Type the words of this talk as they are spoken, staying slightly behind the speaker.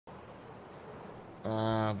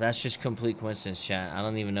That's just complete coincidence, chat. I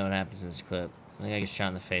don't even know what happens in this clip. I think I get shot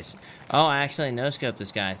in the face. Oh, I actually no-scoped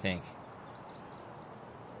this guy, I think.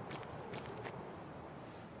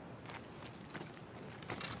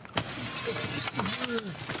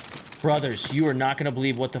 Brothers, you are not gonna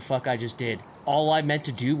believe what the fuck I just did. All I meant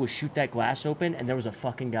to do was shoot that glass open, and there was a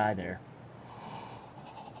fucking guy there.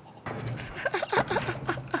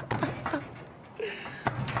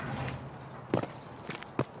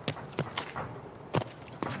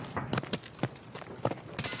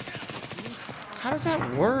 How does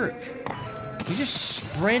that work? You just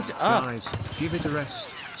sprint up. Guys, give it a rest.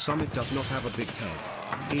 Summit does not have a big head.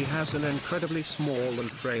 He has an incredibly small and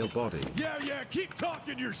frail body. Yeah, keep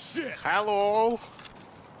talking your shit. Halo!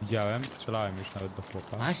 Widziałem, strzelałem już nawet do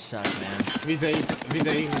chłopa. I suck, man. Widzę ich.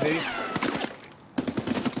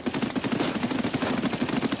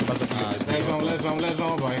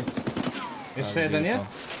 Leżą obaj. Jeszcze jeden jest?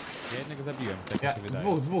 Ja jednego zabiłem, tak mi się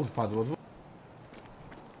wydaje. Dwóch padło.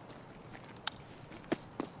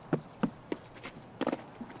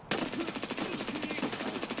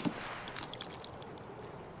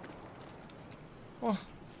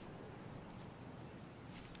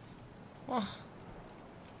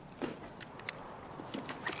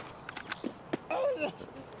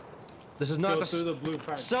 This is not the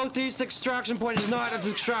southeast extraction point. Is not an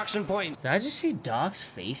extraction point. Did I just see Doc's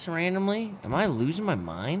face randomly? Am I losing my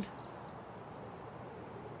mind?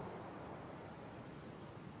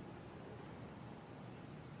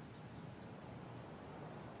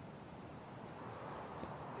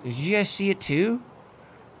 Did you guys see it too?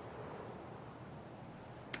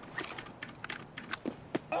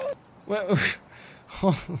 What?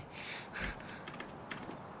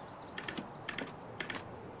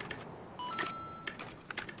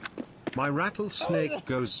 My rattlesnake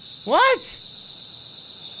goes. What?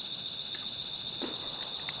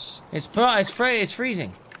 It's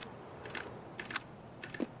freezing.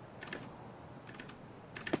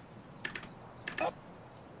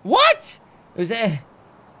 What? Was that?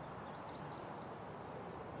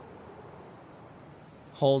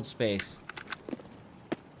 Hold space.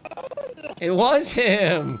 It was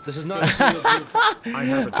him. This is not. I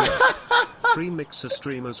have a joke. 3 mixer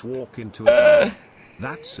streamers walk into a bar.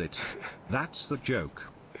 That's it. That's the joke.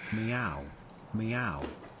 Meow. Meow.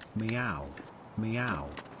 Meow. Meow.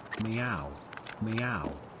 Meow.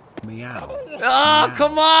 Meow. Meow. Oh, meow.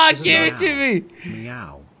 Come on, give it to me.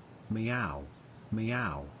 Meow. Meow.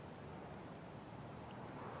 Meow.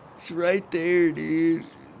 It's right there, dude.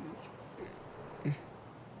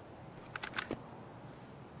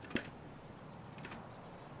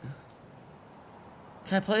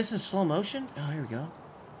 Can I play this in slow motion? Oh, here we go.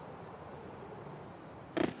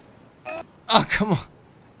 Oh, come on.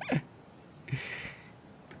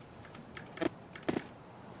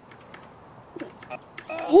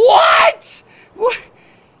 What? What?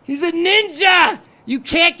 He's a ninja! You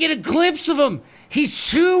can't get a glimpse of him. He's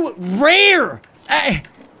too rare.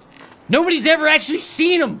 Nobody's ever actually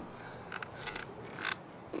seen him.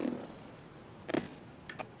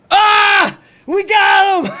 Ah! We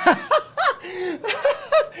got him!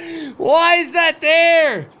 Why is that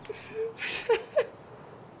there?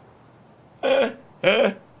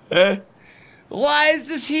 Why is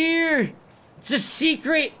this here? It's a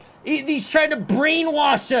secret. He's trying to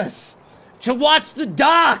brainwash us to watch the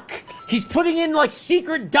doc. He's putting in like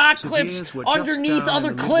secret doc clips underneath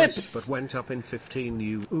other clips. But went up in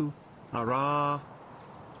 15 ooh, hurrah.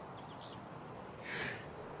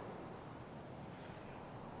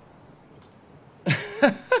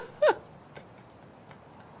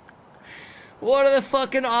 What are the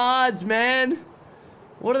fucking odds, man?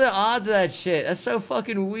 What are the odds of that shit? That's so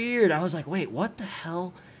fucking weird. I was like, wait, what the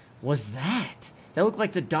hell was that? That looked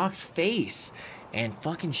like the doc's face. And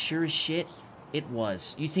fucking sure as shit, it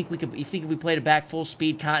was. You think if we played it back full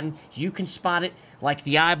speed, Cotton, you can spot it like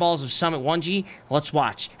the eyeballs of Summit1G? Let's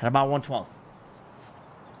watch at about 112.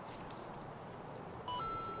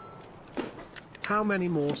 How many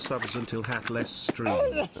more subs until Hatless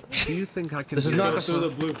stream? Do you think I can? This is not the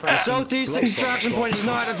southeast extraction point. Is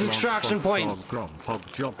not an extraction point.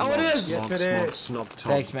 Oh, it is. Yes, it is.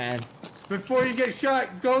 Thanks, man. Before you get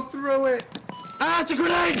shot, go through it. Ah, it's a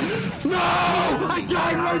grenade! No! I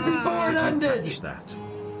died right before it ended! That.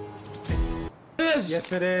 It is!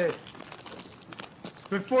 Yes, it is.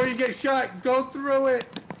 Before you get shot, go through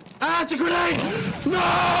it. Ah, it's a grenade! No!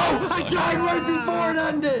 I died right before it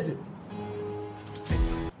ended!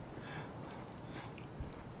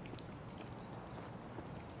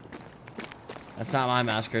 That's not my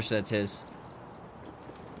mouse cursor, that's his.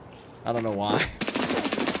 I don't know why.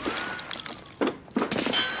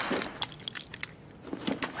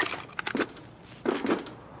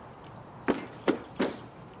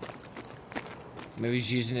 Maybe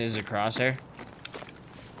he's using it as a crosshair.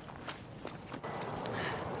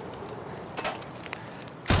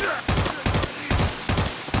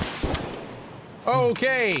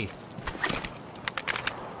 Okay.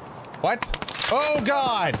 What? Oh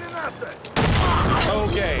God.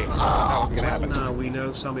 Okay. That wasn't gonna happen. Now we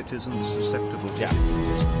know Summit isn't susceptible to Yeah.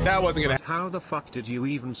 disease. That wasn't gonna happen. How the fuck did you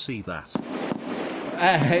even see that?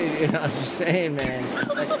 I'm just saying, man.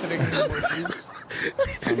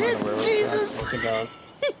 It's Jesus.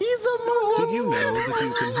 He's a moron. Did you know that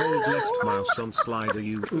you can hold left mouse on slider?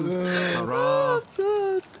 You hurrah!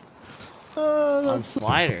 On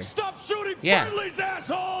slider. Stop shooting Yeah. friendlies,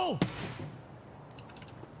 asshole!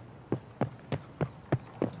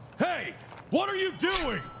 Hey, what are you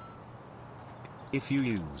doing? If you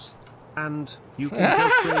use, and you can go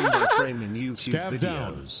frame by frame in YouTube Stab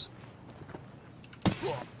down. videos.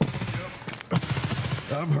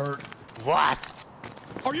 I'm hurt. What?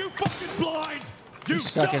 Are you fucking blind? You He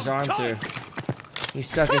stuck his dumb arm cunt! through. He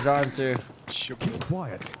stuck his arm through.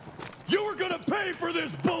 Quiet. You were gonna pay for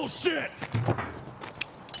this bullshit!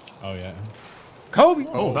 Oh yeah. Kobe.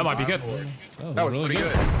 Oh, that might be good. That was pretty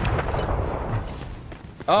good.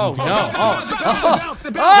 Oh no.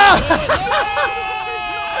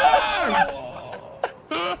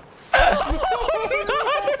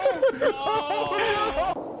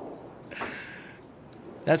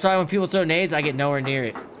 That's why when people throw nades, I get nowhere near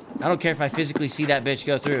it. I don't care if I physically see that bitch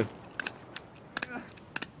go through.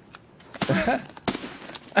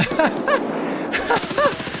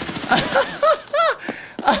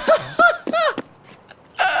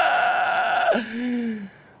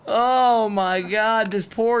 Oh my God, this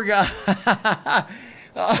poor guy.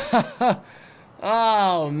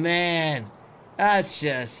 Oh man. That's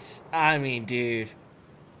just, I mean, dude.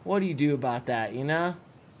 What do you do about that, you know?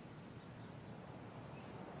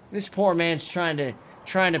 This poor man's trying to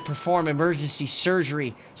perform emergency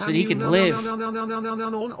surgery so that he can live.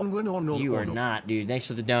 You are not, dude. Thanks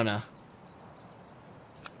for the donut.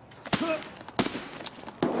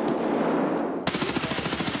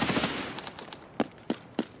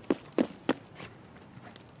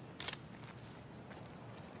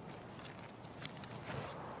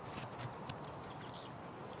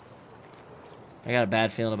 I got a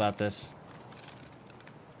bad feeling about this.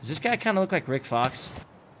 Does this guy kind of look like Rick Fox?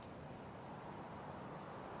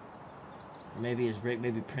 Or maybe it's Rick,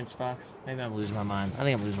 maybe Prince Fox? Maybe I'm losing my mind. I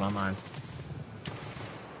think I'm losing my mind.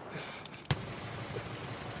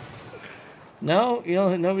 No? You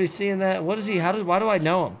know, nobody's seeing that? What is he? Why do I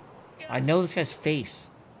know him? I know this guy's face.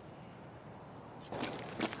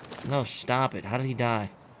 No, stop it. How did he die?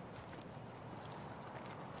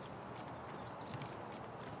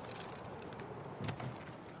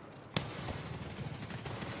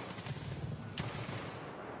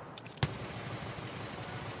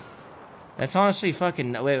 That's honestly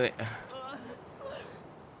fucking... Wait.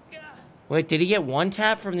 Wait, did he get one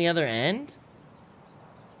tap from the other end?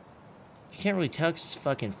 You can't really tell because his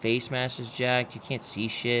fucking face mask is jacked. You can't see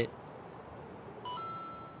shit.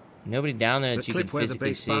 Nobody down there that you can clip where the physically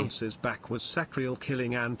bass see. bounces back was Sacriel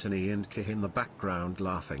killing Anthony and Kih in the background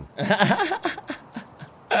laughing.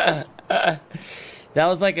 That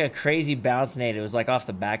was like a crazy bounce nade. It was like off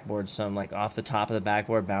the backboard, some like off the top of the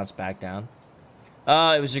backboard, bounced back down.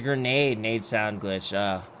 Oh, it was a grenade. Nade sound glitch.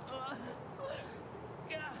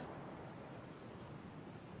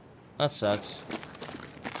 That sucks.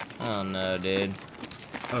 Oh no, dude.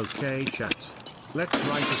 Okay, chat. Let's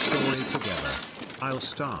write a story together. I'll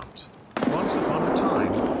start. Once upon a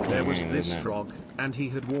time, there was this frog, and he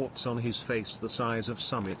had warts on his face the size of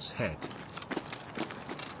Summit's head.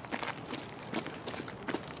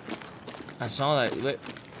 I saw that. Wait,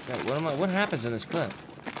 what happens in this clip?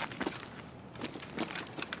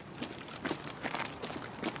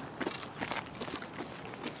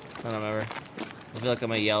 I don't remember. I feel like I'm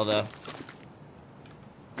gonna yell though.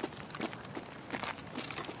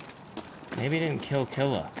 Maybe he didn't kill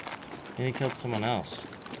Killa. Maybe he killed someone else.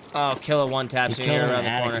 Oh, Killa one taps me here around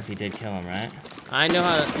the corner. If he did kill him, right? I know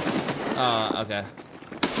how to... Oh, okay.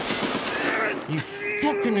 You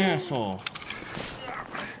fucking asshole.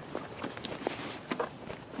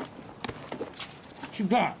 What you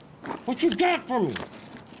got? What you got for me?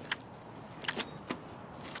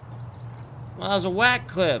 Well, that was a whack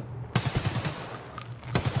clip.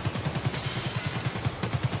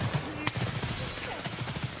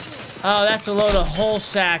 Oh, that's a load of whole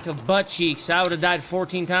sack of butt cheeks. I would have died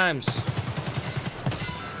 14 times.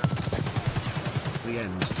 The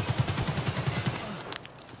end.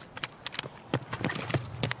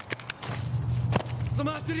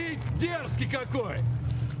 Смотри, дерзкий какой!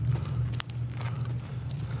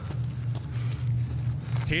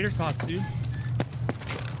 Tater tots, dude.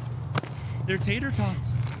 They're tater tots.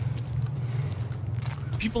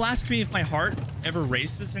 People ask me if my heart ever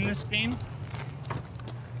races in this game.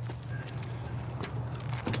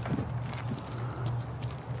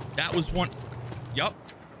 That was one. Yup.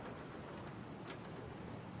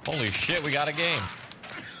 Holy shit, we got a game.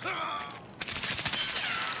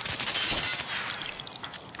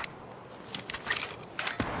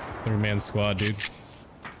 Three-man squad, dude.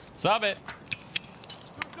 Summit.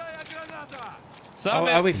 Oh,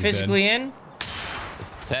 Summit. are we physically in?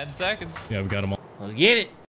 10 seconds. Yeah, we got them all. Let's get it.